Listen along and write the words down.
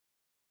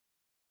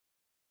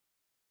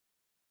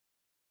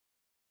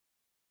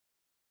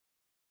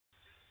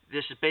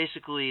this is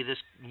basically, this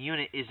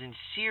unit is in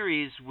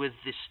series with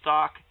the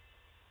stock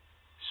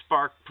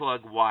spark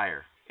plug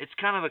wire. It's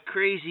kind of a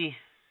crazy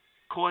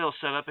coil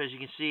setup. As you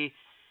can see,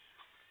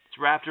 it's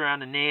wrapped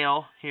around a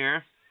nail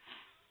here.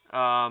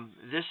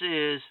 This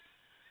is,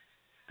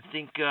 I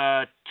think,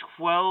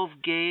 12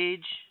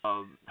 gauge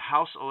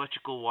house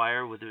electrical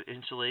wire with the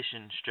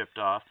insulation stripped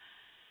off,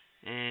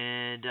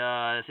 and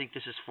I think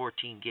this is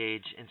 14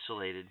 gauge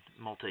insulated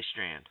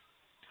multi-strand.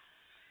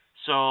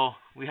 So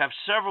we have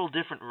several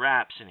different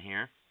wraps in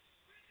here,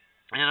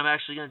 and I'm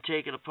actually going to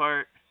take it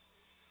apart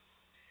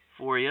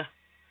for you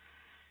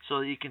so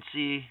that you can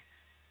see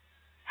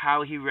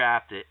how he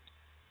wrapped it.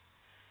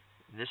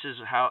 This is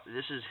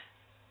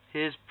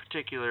his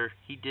particular,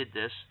 he did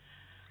this.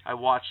 I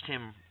watched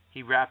him,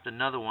 he wrapped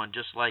another one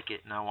just like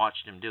it, and I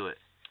watched him do it.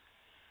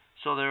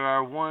 So there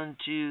are 1,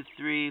 2,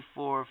 3,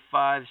 4,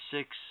 5,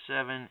 6,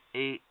 7,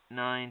 8,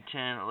 9,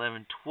 10,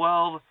 11,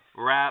 12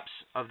 wraps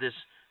of this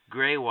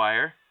gray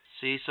wire.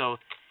 See, so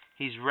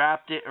he's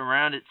wrapped it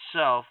around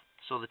itself,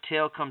 so the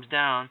tail comes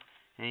down,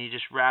 and he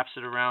just wraps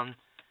it around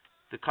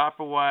the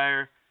copper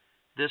wire,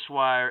 this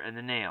wire, and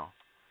the nail.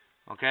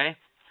 Okay?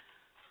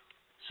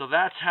 So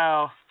that's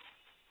how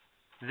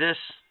this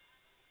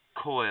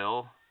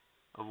coil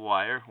of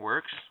wire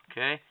works.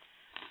 Okay?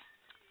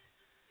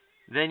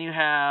 Then you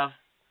have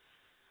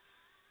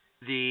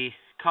the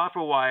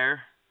copper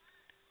wire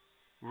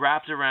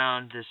wrapped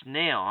around this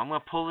nail. I'm going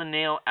to pull the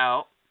nail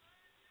out.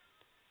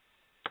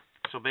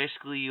 So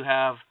basically you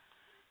have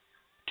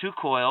two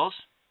coils.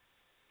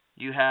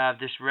 You have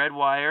this red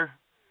wire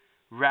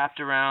wrapped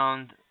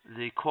around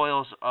the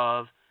coils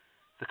of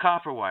the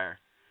copper wire.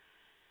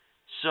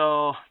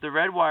 So the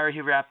red wire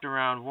he wrapped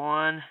around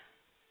 1,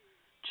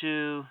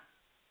 2,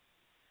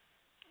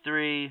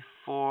 3,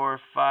 4,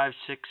 5,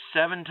 6,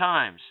 7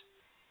 times.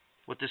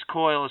 What this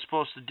coil is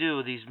supposed to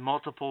do, these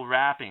multiple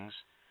wrappings,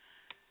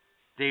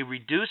 they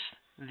reduce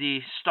the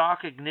stock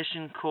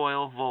ignition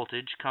coil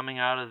voltage coming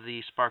out of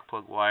the spark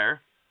plug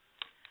wire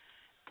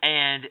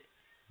and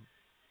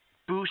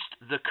boost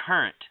the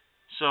current.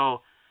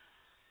 So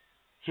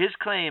his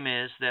claim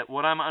is that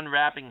what I'm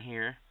unwrapping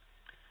here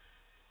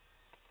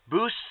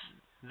boosts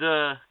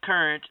the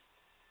current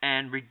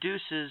and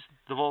reduces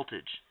the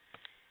voltage.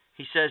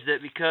 He says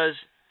that because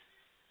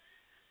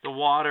the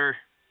water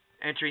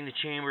entering the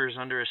chamber is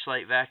under a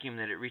slight vacuum,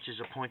 that it reaches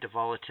a point of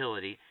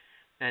volatility,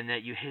 and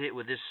that you hit it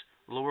with this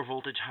lower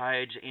voltage,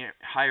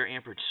 higher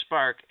amperage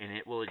spark, and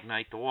it will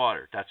ignite the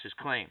water. That's his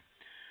claim.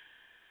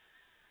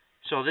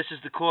 So this is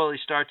the coil he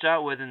starts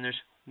out with, and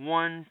there's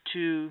 1,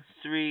 2,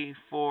 3,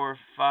 4,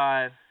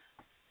 5,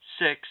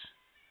 6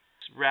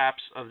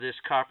 wraps of this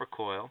copper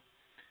coil.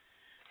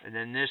 And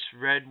then this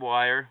red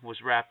wire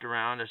was wrapped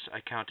around, as I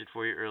counted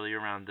for you earlier,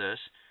 around this.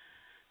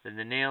 Then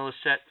the nail is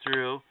set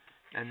through,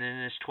 and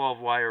then this 12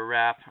 wire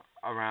wrap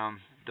around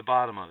the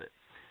bottom of it.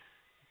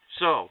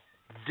 So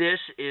this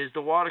is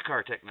the water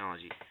car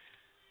technology.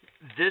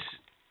 This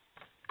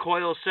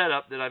coil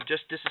setup that I've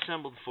just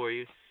disassembled for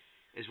you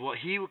is what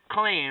he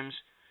claims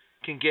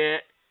can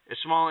get a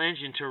small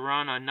engine to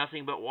run on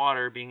nothing but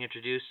water being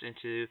introduced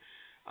into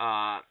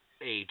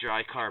a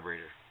dry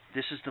carburetor.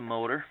 This is the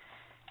motor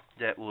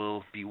that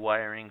will be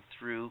wiring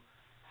through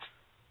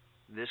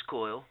this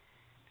coil.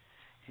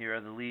 Here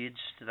are the leads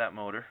to that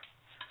motor.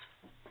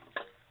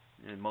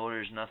 The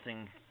motor is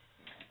nothing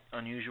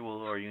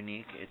unusual or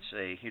unique. It's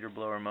a heater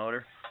blower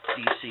motor,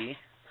 DC.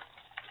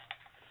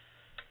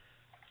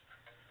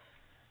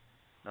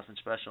 Nothing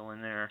special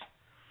in there.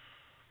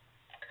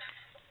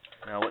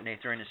 Now what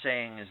Nathren is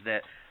saying is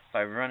that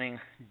by running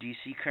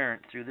DC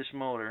current through this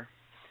motor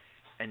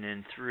and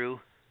then through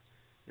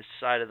the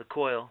side of the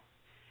coil,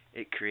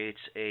 it creates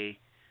a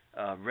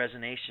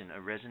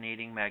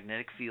resonating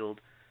magnetic field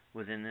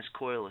within this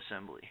coil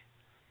assembly.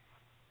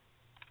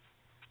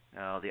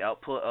 Now the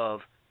output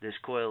of this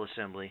coil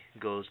assembly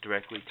goes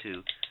directly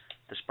to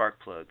the spark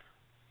plug.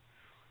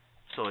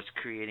 So it's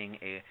creating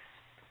a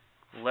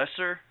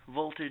lesser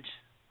voltage,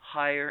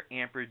 higher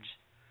amperage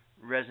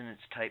resonance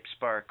type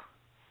spark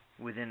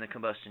within the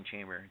combustion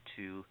chamber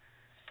to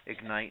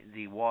ignite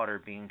the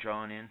water being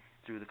drawn in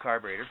through the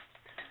carburetor.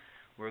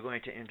 We're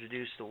going to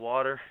introduce the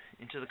water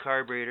into the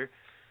carburetor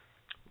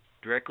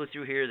directly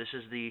through here. This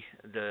is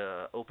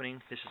the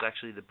opening. This is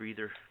actually the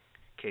breather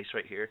case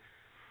right here,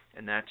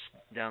 and that's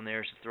down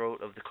there is the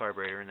throat of the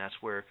carburetor, and that's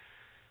where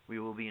we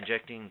will be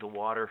injecting the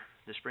water,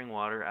 the spring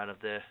water, out of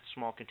the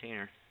small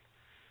container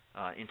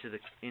into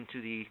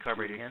the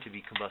carburetor to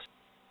be combusted.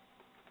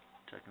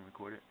 So I can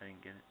record it. I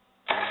didn't get it.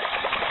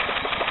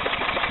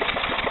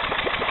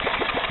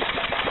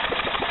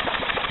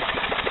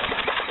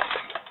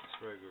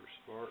 Regular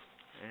spark.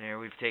 And here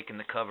we've taken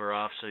the cover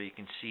off so you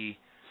can see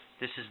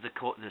this is the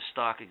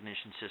stock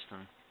ignition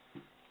system.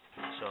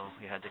 So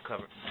we had took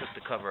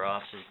the cover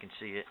off so you can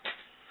see it.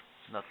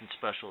 Nothing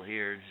special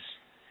here, just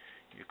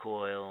your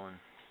coil and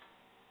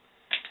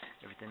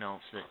everything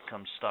else that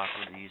comes stock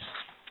with these.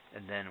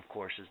 And then of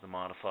course is the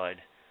modified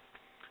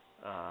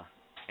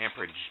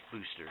amperage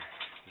booster,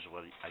 is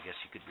what I guess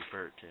you could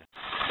refer it to.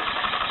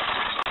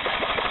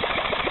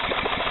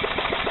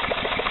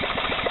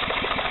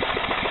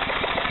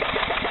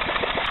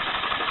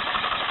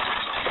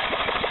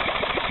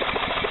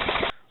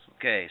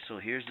 Okay, so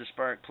here's the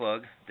spark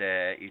plug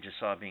that you just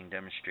saw being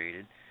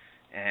demonstrated,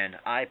 and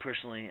I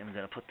personally am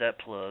going to put that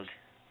plug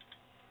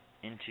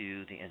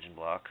into the engine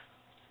block.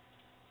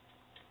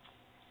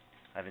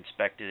 I've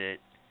inspected it.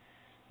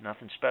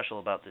 Nothing special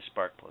about this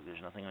spark plug.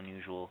 There's nothing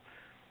unusual.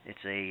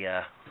 It's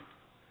a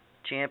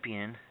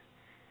Champion.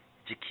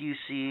 It's a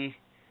QC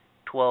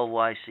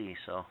 12YC,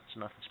 so it's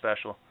nothing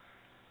special.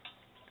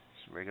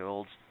 It's a regular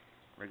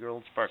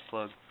old spark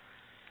plug.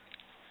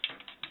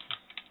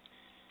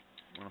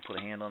 I'm going to put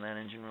a hand on that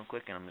engine real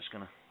quick, and I'm just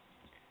going to,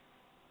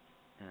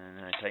 and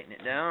then I tighten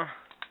it down.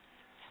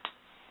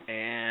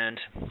 And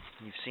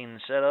you've seen the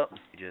setup.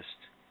 You just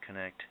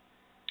connect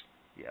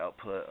the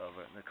output of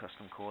the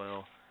custom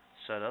coil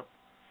setup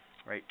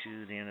right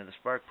to the end of the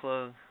spark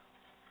plug.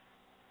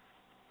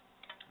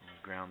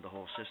 And ground the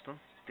whole system.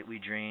 That we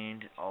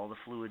drained all the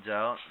fluids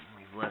out.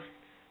 We've left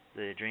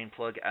the drain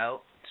plug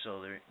out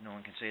so no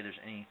one can say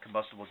there's any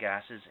combustible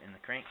gases in the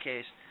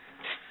crankcase.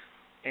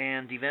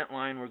 And the vent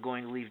line we're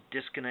going to leave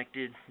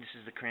disconnected. This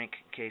is the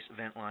crankcase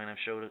vent line. I've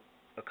showed it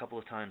a couple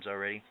of times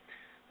already.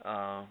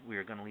 We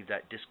are going to leave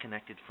that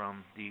disconnected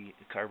from the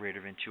carburetor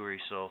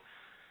venturi, so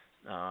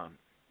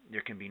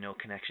there can be no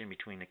connection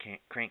between the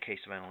crankcase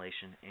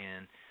ventilation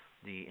and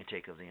the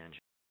intake of the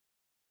engine.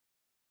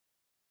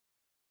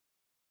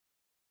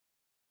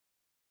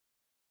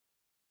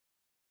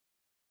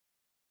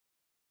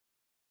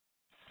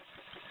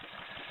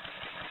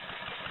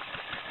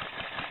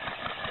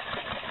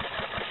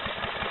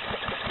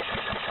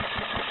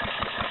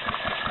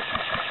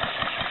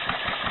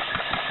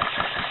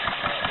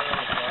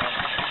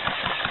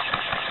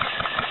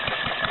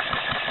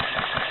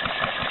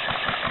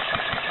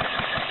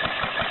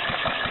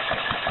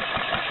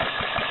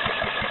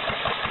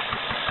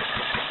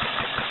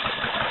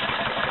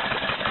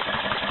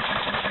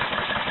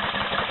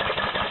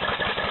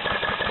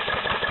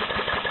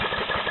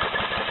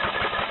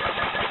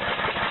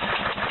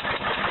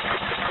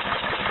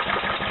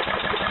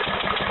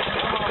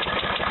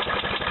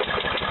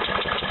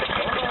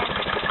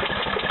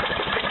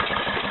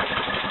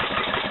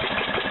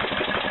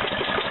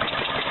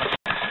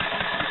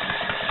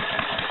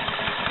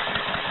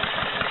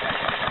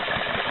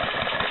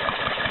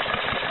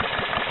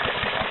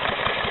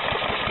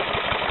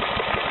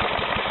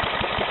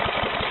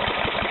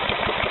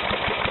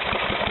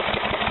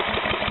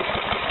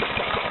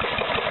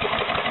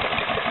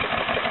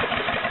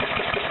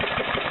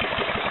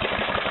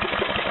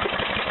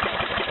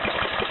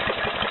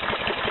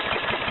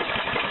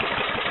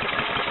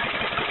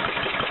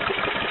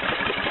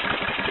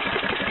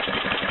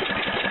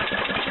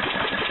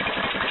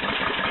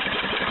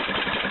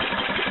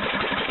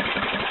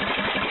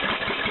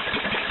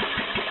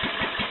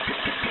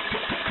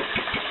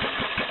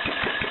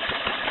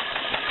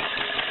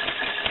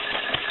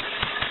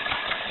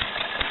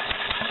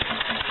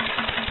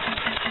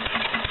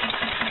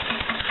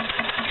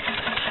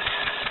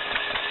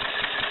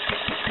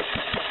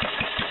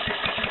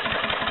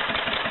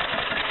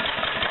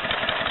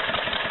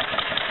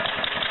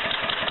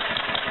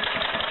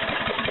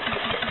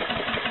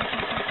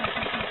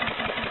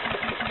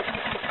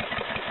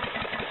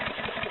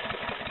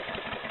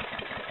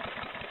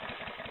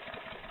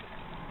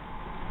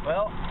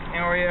 Well,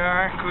 here we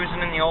are,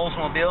 cruising in the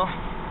Oldsmobile,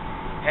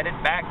 headed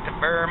back to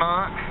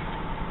Vermont.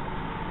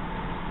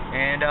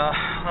 And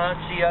let's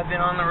see, I've been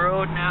on the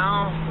road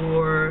now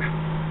for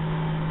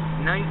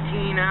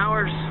 19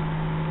 hours.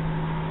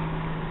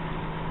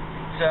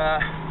 It's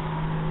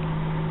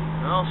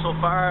well, so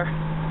far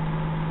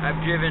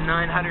I've driven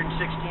 916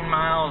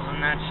 miles,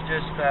 and that's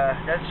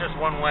just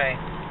one way.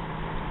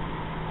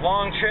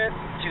 Long trip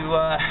to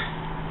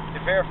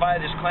verify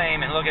this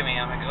claim, and look at me,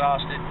 I'm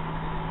exhausted.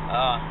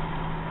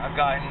 I've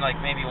gotten like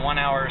maybe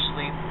 1 hour of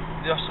sleep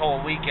this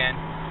whole weekend,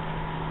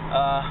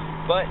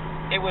 but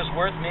it was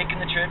worth making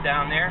the trip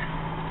down there.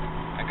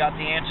 I got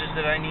the answers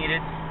that I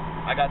needed.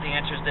 I got the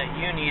answers that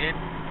you needed,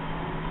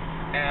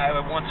 and I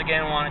would once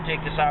again want to take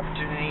this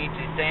opportunity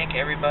to thank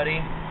everybody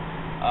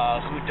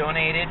who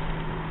donated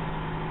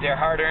their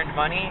hard-earned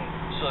money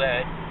so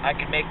that I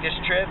could make this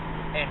trip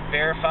and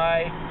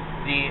verify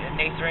the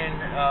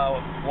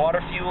Nathren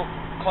water fuel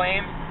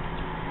claim.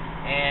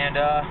 And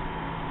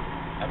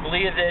I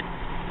believe that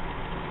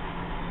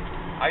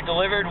I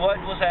delivered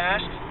what was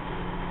asked.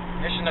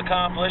 Mission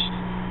accomplished.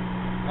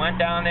 Went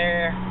down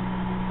there,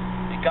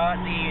 got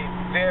the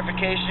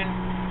verification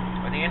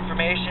or the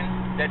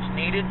information that's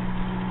needed,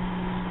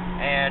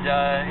 and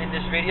in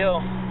this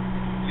video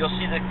you'll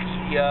see the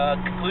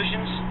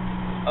conclusions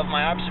of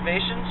my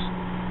observations,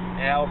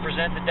 and I will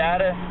present the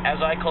data as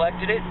I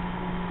collected it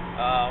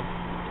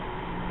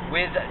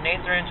with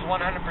Nathren's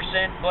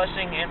 100%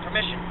 blessing and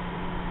permission.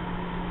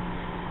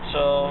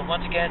 So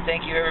once again,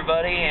 thank you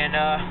everybody, and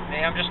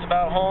I'm just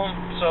about home,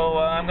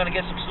 so I'm going to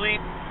get some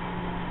sleep,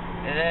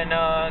 and then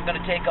I'm going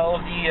to take all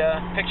of the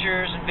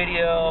pictures and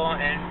video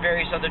and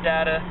various other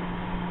data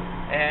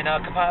and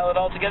compile it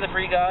all together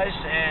for you guys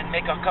and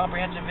make a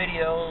comprehensive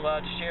video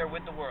to share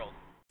with the world.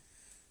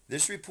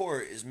 This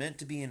report is meant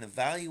to be an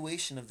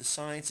evaluation of the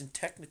science and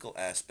technical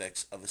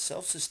aspects of a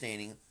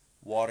self-sustaining,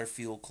 water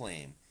fuel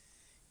claim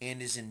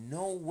and is in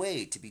no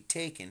way to be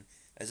taken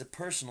as a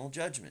personal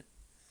judgment.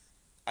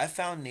 I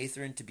found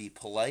Nathren to be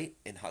polite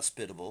and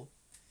hospitable,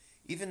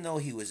 even though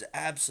he was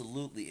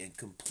absolutely and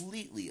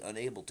completely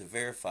unable to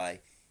verify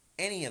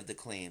any of the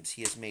claims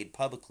he has made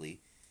publicly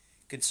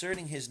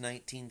concerning his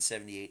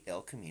 1978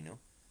 El Camino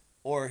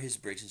or his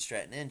Briggs &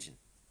 Stratton engine.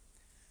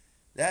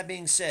 That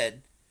being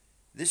said,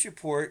 this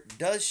report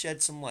does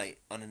shed some light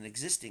on an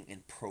existing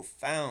and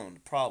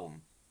profound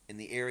problem in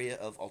the area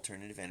of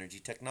alternative energy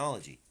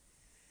technology.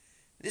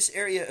 This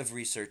area of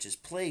research is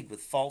plagued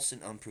with false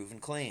and unproven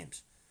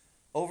claims.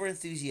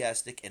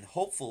 Overenthusiastic and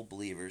hopeful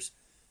believers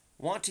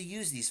want to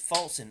use these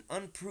false and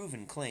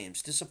unproven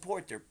claims to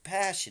support their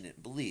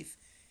passionate belief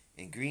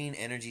in green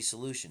energy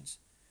solutions.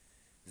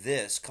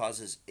 This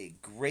causes a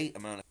great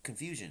amount of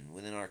confusion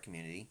within our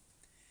community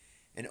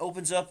and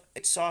opens up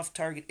a soft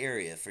target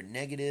area for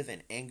negative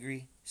and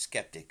angry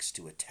skeptics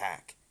to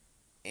attack,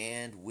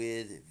 and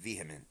with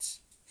vehemence.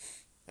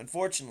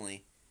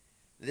 Unfortunately,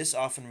 this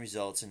often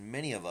results in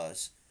many of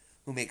us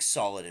who make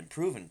solid and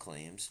proven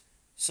claims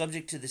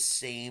subject to the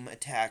same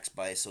attacks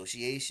by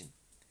association.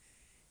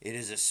 It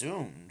is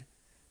assumed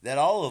that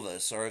all of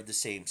us are of the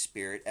same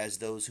spirit as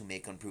those who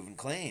make unproven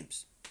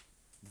claims.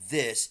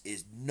 This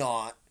is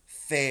not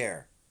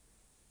fair,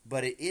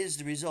 but it is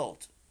the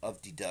result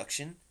of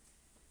deduction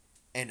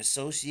and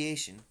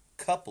association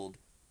coupled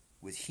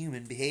with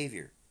human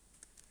behavior.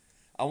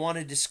 I want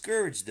to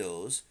discourage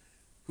those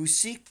who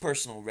seek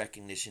personal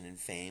recognition and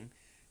fame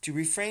to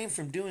refrain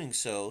from doing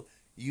so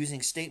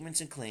using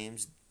statements and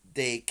claims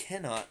they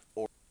cannot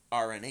or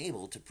are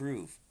unable to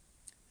prove.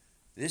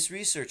 This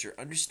researcher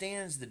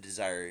understands the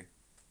desire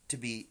to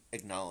be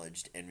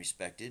acknowledged and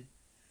respected,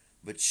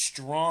 but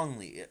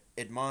strongly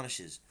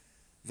admonishes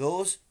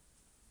those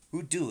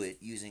who do it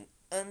using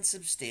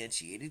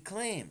unsubstantiated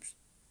claims.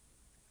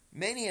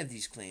 Many of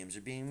these claims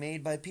are being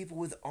made by people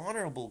with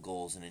honorable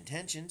goals and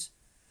intentions,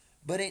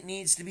 but it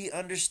needs to be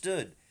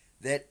understood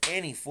that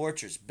any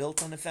fortress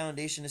built on a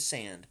foundation of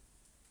sand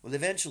will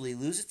eventually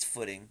lose its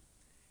footing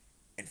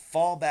and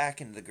fall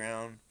back into the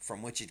ground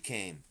from which it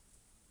came.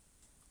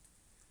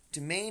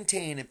 To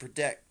maintain and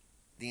protect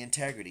the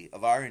integrity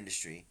of our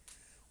industry,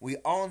 we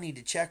all need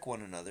to check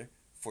one another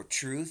for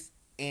truth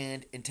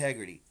and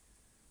integrity.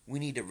 We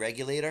need to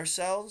regulate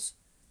ourselves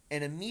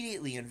and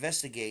immediately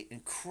investigate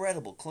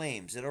incredible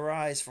claims that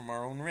arise from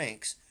our own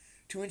ranks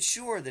to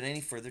ensure that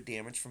any further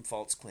damage from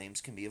false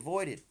claims can be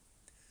avoided.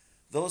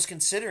 Those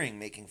considering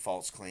making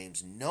false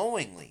claims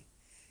knowingly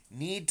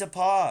need to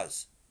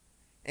pause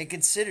and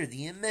consider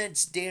the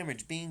immense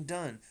damage being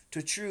done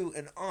to true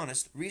and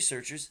honest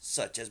researchers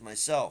such as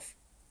myself.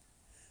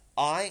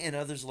 I and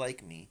others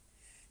like me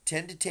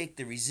tend to take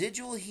the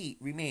residual heat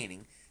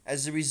remaining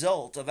as the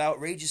result of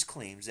outrageous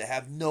claims that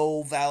have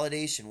no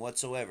validation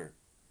whatsoever.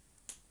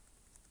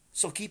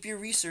 So keep your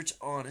research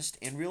honest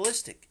and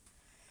realistic,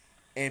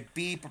 and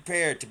be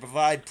prepared to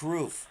provide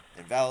proof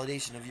and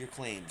validation of your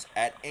claims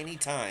at any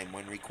time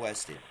when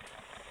requested.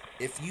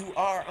 If you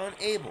are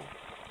unable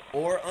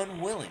or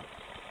unwilling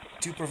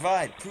to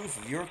provide proof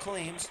of your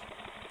claims,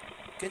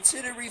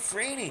 consider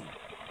refraining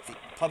from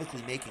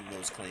publicly making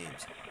those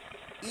claims,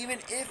 even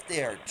if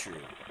they are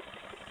true.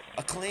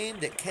 A claim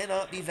that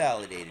cannot be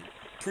validated,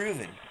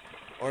 proven,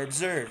 or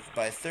observed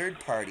by a third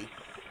party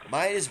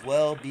might as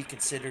well be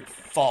considered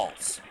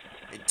false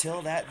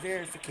until that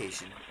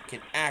verification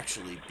can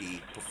actually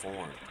be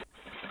performed.